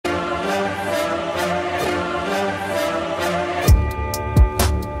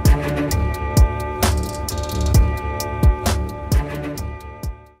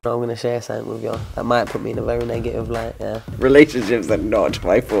sure I'm going to share something with you. That might put me in a very negative light, yeah. Relationships are not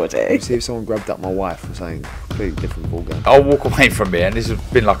my forte. See if someone grabbed up my wife or something, completely different ballgame. I'll walk away from it, and this has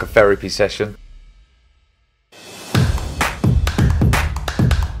been like a therapy session.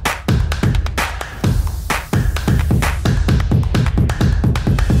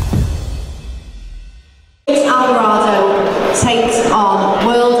 FELIX Alvarado takes on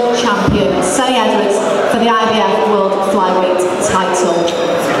world champion Sonny Edwards for the IBF World Flyweight title.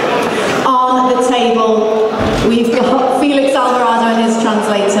 On the table, we've got FELIX Alvarado and his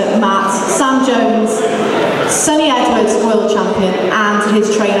translator, Matt, Sam Jones, Sonny Edwards, world champion, and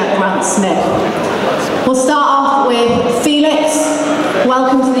his trainer, Grant Smith. We'll start off with FELIX.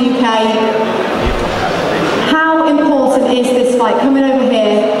 Welcome to the UK. How important is this fight, coming over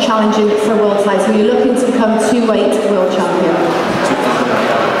here, challenging for a world title? You're looking to become two-weight world champion.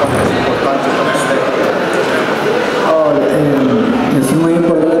 Es muy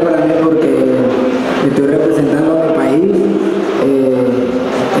importante para mí porque estoy representando a mi país.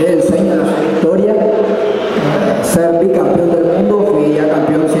 Es el sueño de la historia, ser bicampeón del mundo. Fui ya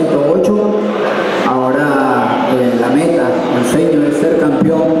campeón 108. Ahora la meta, el sueño es ser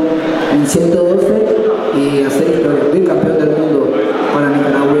campeón en 112 y hacer historia, bicampeón del mundo para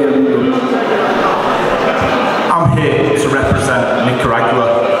Nicaragua y el mundo. I'm here to represent Nicaragua,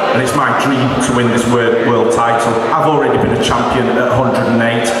 and it's my dream to win this world title. I've already been a champion at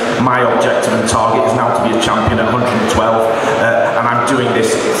 108. My objective and target is now to be a champion at 112, and I'm doing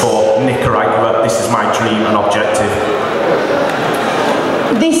this for Nicaragua. This is my dream and objective.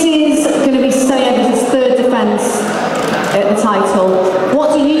 This is going to be Sonny Edwards' third defence at the title.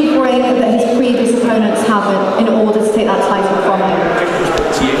 What do you bring that his previous opponents haven't in order to take that title from him?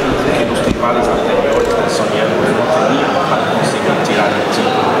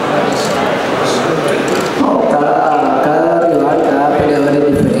 Cada rival, cada peleador es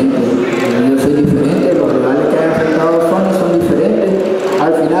diferente. Yo soy diferente, los rivales que han enfrentado son diferentes.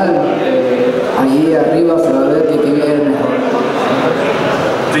 Al final, allí arriba se va a ver quién es el mejor.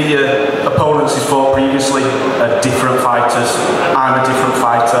 The opponents he's fought previously are different fighters. I'm a different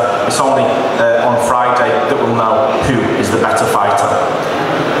fighter. It's only on Friday that we'll know who is the better fighter.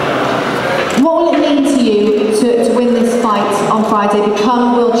 What will it mean to you to win this fight on Friday,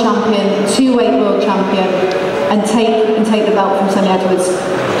 become world champion, two-weight world champion, and take the belt from Sonny Edwards?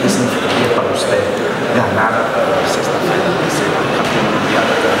 ¿Qué significaría para usted ganar esta pelea, ser campeón mundial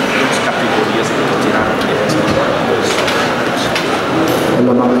de dos categorías que tiraron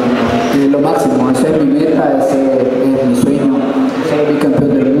Es lo máximo, esa es mi meta, ese es mi sueño, ser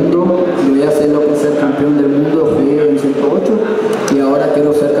bicampeón del mundo. Yo voy a hacer lo que es ser campeón del mundo, fui en 108 y ahora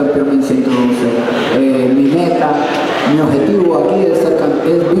quiero ser campeón en 112. Mi meta, mi objetivo aquí es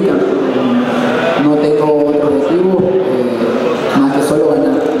bicampeón. No tengo otro objetivo más que solo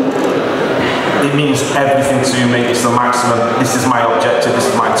ganar. It means everything to me. It's the maximum. This is my objective. This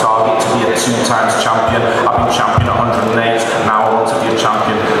is my target, to be a 2-times champion. I've been champion at 108. Now I want to be a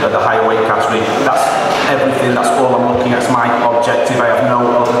champion at the higher weight category. That's everything. That's all I'm looking at. It's my objective. I have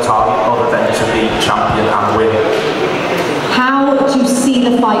no other target other than to be champion and win. How do you see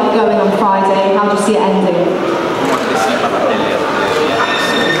the fight going on Friday? How do you see it ending?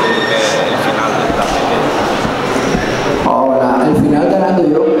 Ahora, al final ganando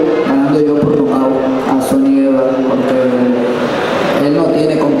yo por nocaut a Sonny Edwards, porque él no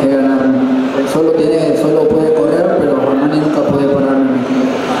tiene con qué ganar. Él solo puede correr, pero jamás nunca puede pararme.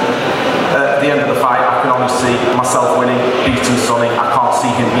 At the end of the fight, I can only see myself winning, beating Sonny. I can't see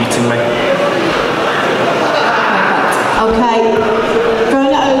him beating me. Okay,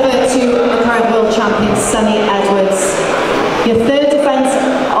 going over to the current world champion, Sonny Edwards. Your third defence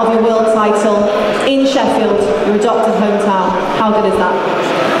of your world title in Sheffield, your adopted hometown. How good is that?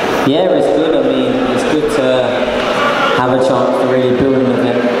 Yeah, it's good. I mean, it's good to have a chance to really build an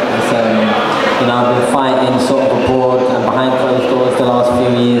event. You know, I've been fighting sort of abroad and behind closed doors the last few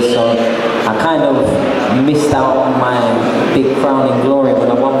years, so I kind of missed out on my big crowning glory when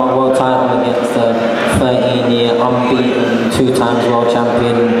I won my world title against a 13-year unbeaten, 2-times world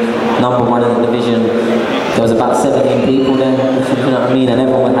champion, #1 in the division. There was about 17 people there, you know what I mean, and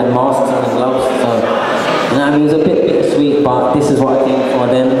everyone had masks on and gloves, so you know, I mean, it was a bit bittersweet, but this is what I came for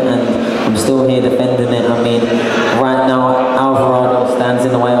then, and I'm still here defending it. I mean, right now Alvarado stands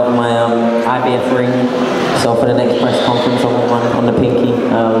in the way of my IBF ring, so for the next press conference I want one on the pinky.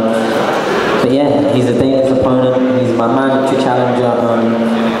 But yeah, he's a dangerous opponent, he's my mandatory challenger.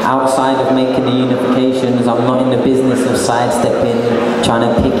 Outside of making the unifications, I'm not in the business of sidestepping, trying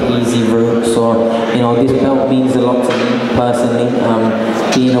to pick easy routes, or, you know, this belt means a lot to me personally.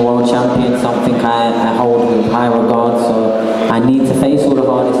 Being a world champion, something I hold with high regard, so I need to face all the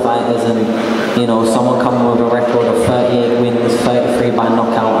hardest fighters, and you know, someone coming with a record of 38 wins, 33 by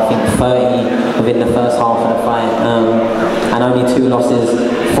knockout, I think 30 within the first half of the fight, and only 2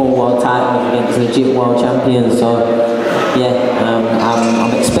 losses, 4 world titles against legit world champions. So yeah,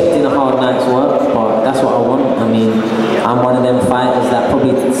 I'm expecting a hard night's work, but that's what I want. I mean, I'm one of them fighters that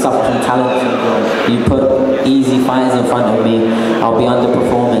probably suffer from talent syndrome. You put easy fighters in front of me, I'll be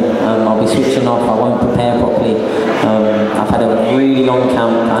underperforming, I'll be switching off, I won't prepare properly. I've had a really long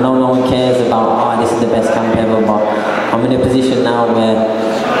camp. I know no one cares about, this is the best camp ever, but I'm in a position now where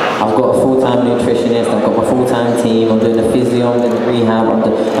I've got a full-time nutritionist, I've got my full-time team, I'm doing the physio, I'm doing the rehab,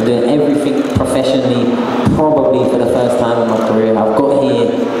 I'm doing everything professionally, probably for the first time in my career. I've got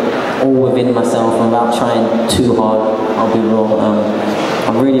here all within myself without trying too hard, I'll be real.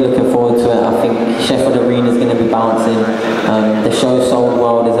 I'm really looking forward to it. I think Sheffield Arena is going to be bouncing. The show's sold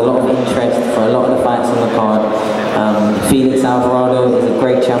well, there's a lot of interest for a lot of the fights on the card. Felix Alvarado is a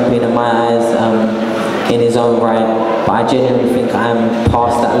great champion in my eyes, in his own right, but I genuinely think I'm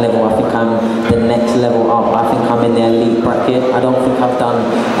past that level. I think I'm the next level up. I think I'm in the elite bracket. I don't think I've done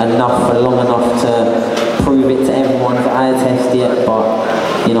enough for long enough to prove it to everyone's eye test yet,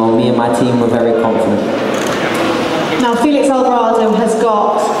 but you know, me and my team were very confident. Now, Felix Alvarado has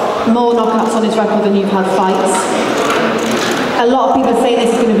got more knockouts on his record than you've had fights. A lot of people say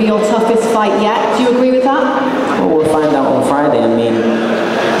this is going to be your toughest fight yet. Do you agree with that? Well, we'll find out on Friday. I mean,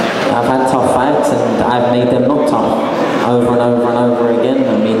 I've had tough fights and I've made them not tough over and over and over again.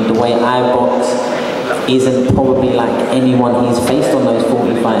 I mean, the way I box isn't probably like anyone he's faced on those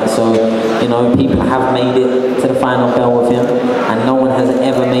 40 fights. So, you know, people have made it to the final bell with him, and no one has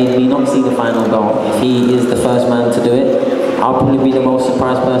ever made me not see the final bell. If he is the first man to do it, I'll probably be the most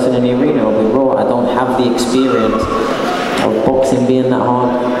surprised person in the arena. I'll be raw. I don't have the experience of boxing being that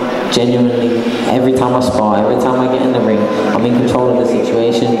hard. Genuinely, every time I spar, every time I get in the ring, I'm in control of the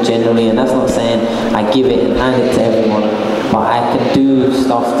situation, genuinely, and that's not saying I give it and hand it to everyone, but I can do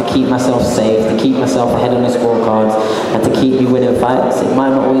stuff to keep myself safe, to keep myself ahead on the scorecards, and to keep me winning fights. It might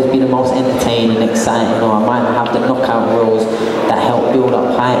not always be the most entertaining and exciting, or I might not have the knockout rules that help build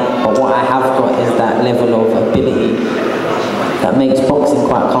up hype, but what I have got is that level of ability that makes boxing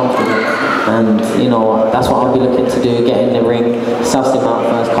quite comfortable. And you know, that's what I'll be looking to do, get in the ring, suss him out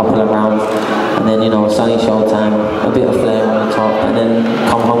first couple of rounds, and then, you know, sunny showtime, a bit of flair on the top, and then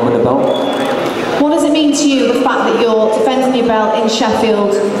come home with a belt. What does it mean to you, the fact that you're defending your belt in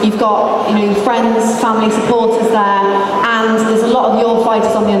Sheffield, you've got, you know, friends, family, supporters there, and there's a lot of your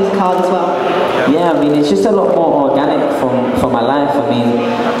fighters on the undercard as well? Yeah, I mean, it's just a lot more organic from my life. I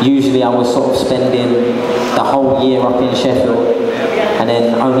mean, usually I was sort of spending the whole year up in Sheffield, and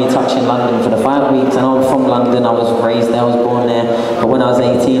then only touching London for the 5 weeks. And I'm from London, I was raised there, I was born there, but when I was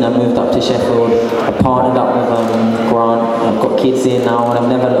 18 I moved up to Sheffield. I partnered up with Grant, I've got kids here now, and I've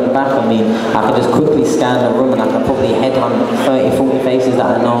never looked back. I mean, I could just quickly scan the room and I could probably head on 30, 40 faces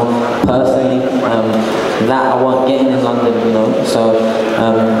that I know personally, that I won't get in London, you know. So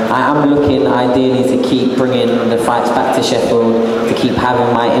I am looking ideally to keep bringing the fights back to Sheffield, to keep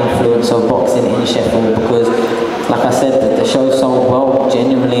having my influence of boxing in Sheffield, because like I said, the show sold well.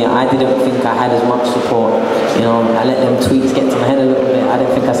 Genuinely, I didn't think I had as much support. You know, I let them tweets get to my head a little bit. I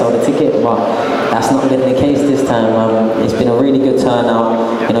didn't think I sold a ticket, but that's not been the case this time. It's been a really good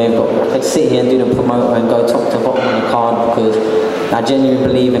turnout. You know, I could sit here and do the promoter and go top to bottom on the card, because I genuinely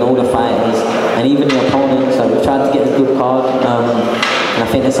believe in all the fighters and even the opponents. So we've tried to get a good card, and I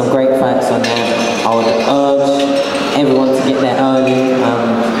think there's some great fights on there. I would urge everyone to get there early.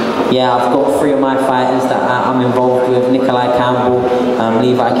 Yeah, I've got 3 of my fighters that I'm involved with: Nikolai Campbell,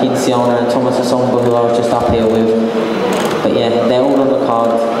 Levi Kinciona, and Thomas Asomba, who I was just up here with. But yeah, they're all on the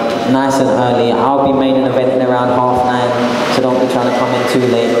card, nice and early. I'll be main eventing around 9:30, so don't be trying to come in too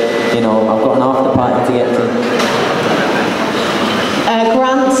late. You know, I've got an after party to get to.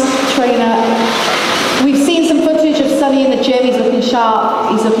 Grant, trainer, we've seen some footage of Sonny in the gym. He's looking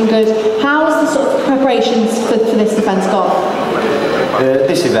sharp, he's looking good. How's the sort of preparations for this defence gone?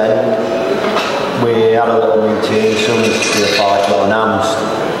 This event, we had a little routine. As soon as the fight got announced,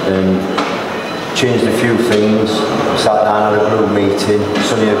 and changed a few things. Sat down at a group meeting.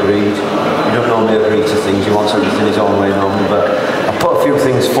 Sonny agreed. He don't normally agree to things. He wants everything his own way normally, but I put a few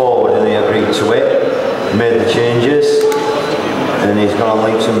things forward and he agreed to it. Made the changes, and he's gone on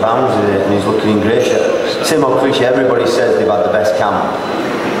leaps and bounds with it, and he's looking in great shape. Same old cliche. Everybody says they've had the best camp.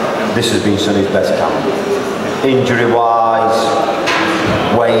 This has been Sonny's best camp. Injury-wise,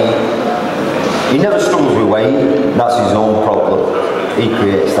 weight. He never struggles with weight. That's his own problem. He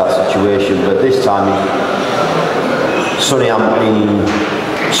creates that situation. But this time, Sonny hasn't been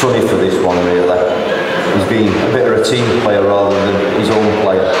Sonny for this one really. he's been a bit of a team player rather than his own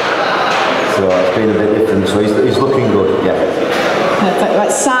player. So it's been a bit different. So he's looking good, yeah. Perfect.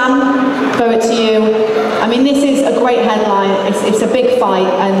 Right, Sam, throw it to you. I mean, this is a great headline. It's a big fight,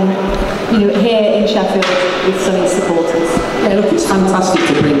 and here in Sheffield with Sonny's supporters. Yeah, look, it's fantastic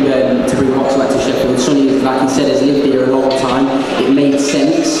to bring boxing back to Sheffield. Sonny, like he said, has lived here a long time. It made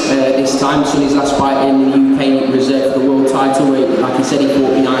sense this time. Sonny's last fight in the UK reserved for the world title, where, like he said, he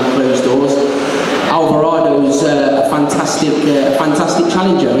fought behind closed doors. Alvarado's a fantastic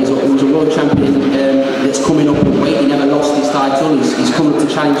challenger. He was a world champion that's coming up in weight. He never lost his title. He's come up to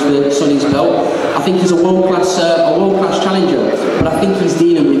challenge for Sonny's belt. I think he's a world class challenger, but I think he's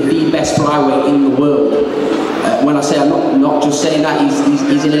dealing with the best flyweight in the world. When I say, I'm not just saying that,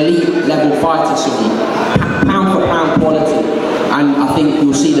 he's an elite level fighter, Sonny. Pound for pound quality. And I think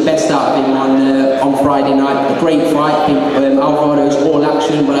you'll see the best out of him on Friday night. A great fight. I think Alvarado's all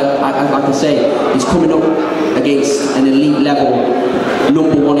action, but like I say, he's coming up against an elite level,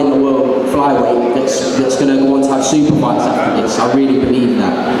 #1 in the world flyweight that's going to go on to have super fights after this. I really believe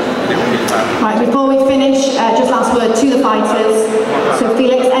that. Right, before we finish, just last word to the fighters. So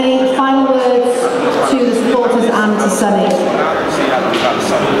Felix, any final words to the supporters and to Sonny?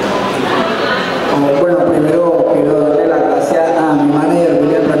 Bueno, primero quiero darle las gracias a mi manager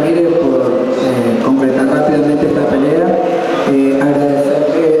William Ramírez por concretar rápidamente esta pelea.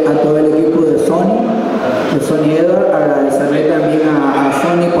 Agradecerle a todo el equipo de Sonny Edward, agradecerle también a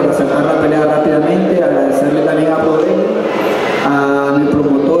Sonny por aceptar la pelea rápidamente, agradecerle también a Poder, a mi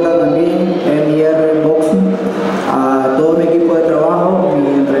promotora también, MR Boxing, a todo mi equipo de trabajo, mi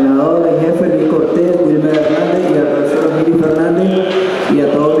entrenador en jefe Luis Cortés, Wilmer Hernández y al profesor Miri Fernández, y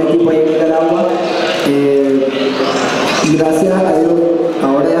a todo mi equipo ahí en Nicaragua. Y gracias a Dios,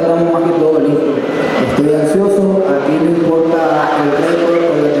 ahora ya estamos más que todo listos. Estoy ansioso, aquí no importa el récord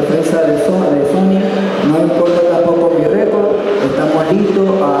o la defensa de Sonny, no importa tampoco mi récord, estamos listos.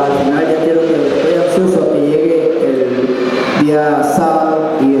 Al final ya estoy ansioso a que llegue el día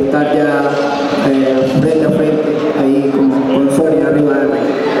sábado y estar ya frente a frente ahí con Sonny arriba del ring.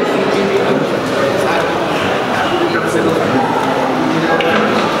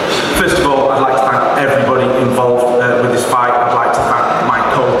 First of all, I'd like to thank everybody involved with this fight. I'd like to thank my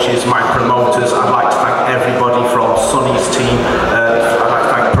coaches, my promoters. I'd like to thank everybody from Sonny's team. I'd like to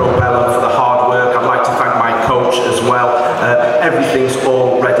thank Probellum for the hard work. I'd like to thank my coach as well. Everything's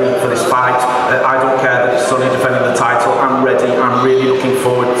all ready for this fight. I don't care that it's Sonny defending the title. I'm ready. I'm really looking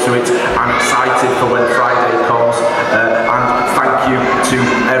forward to it. I'm excited for when Friday comes. And thank you to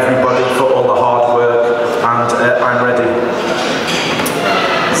everybody for all the hard work. And I'm ready.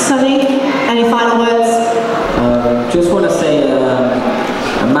 Sonny, any final words? Just want to say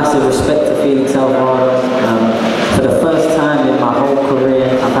a massive respect to Felix Alvarado. For the first time in my whole career,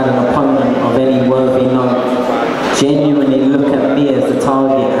 I've had an opponent of any worthy note genuinely look at me as the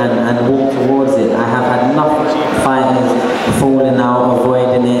target and walk towards it. I have had enough fighters falling out,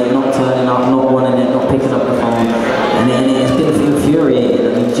 avoiding it, not turning up, not wanting it, not picking up the phone. And it's been infuriating.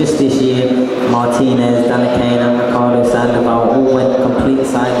 I mean, just this year, Martinez, Danakane and Ricardo Sandoval all went complete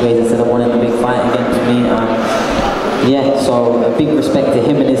sideways instead of wanting a big fight against me. Yeah, so a big respect to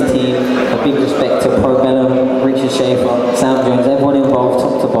him and his team, a big respect to Probellum, Richard Schaefer, Sam Jones, everyone involved,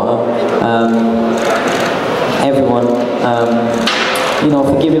 top to bottom. Everyone,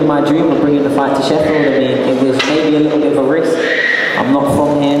 for giving my dream of bringing the fight to Sheffield. I mean, it was maybe a little bit of a risk. I'm not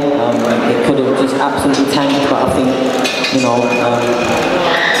from here. It could have just absolutely tanked, but I think,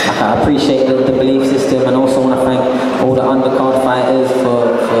 I appreciate the belief system, and also want to thank all the undercard fighters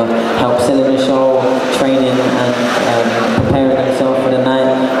for help selling the show, training and preparing themselves for the night.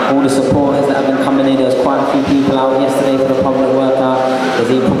 All the supporters that have been coming in. There's quite a few people out yesterday for the public workout.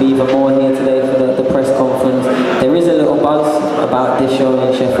 There's probably even more here today for the press conference. There is a little buzz about this show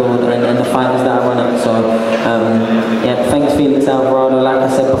in Sheffield and the fighters that I run up. So yeah, thanks Felix Alvarado. Like I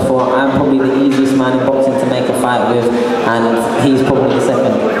said before, I'm probably the easiest man in boxing to make a fight with, and he's probably the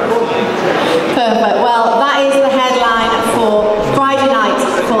second. Perfect. Well, that is the headline for Friday night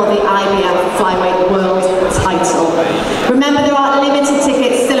for the IBF Flyweight World title. Remember, there are limited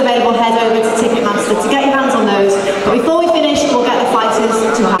tickets still available. Head over to Ticketmaster to get your hands on those. But before we finish, we'll get the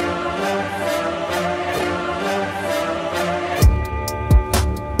fighters to have.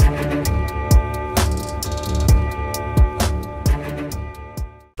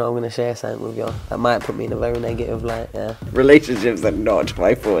 I'm going to share something with you that might put me in a very negative light, yeah. Relationships are not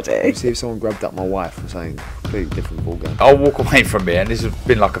my forte. See if someone grabbed up my wife or something, completely different ballgame. I'll walk away from here, and this has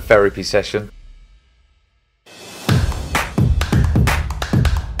been like a therapy session.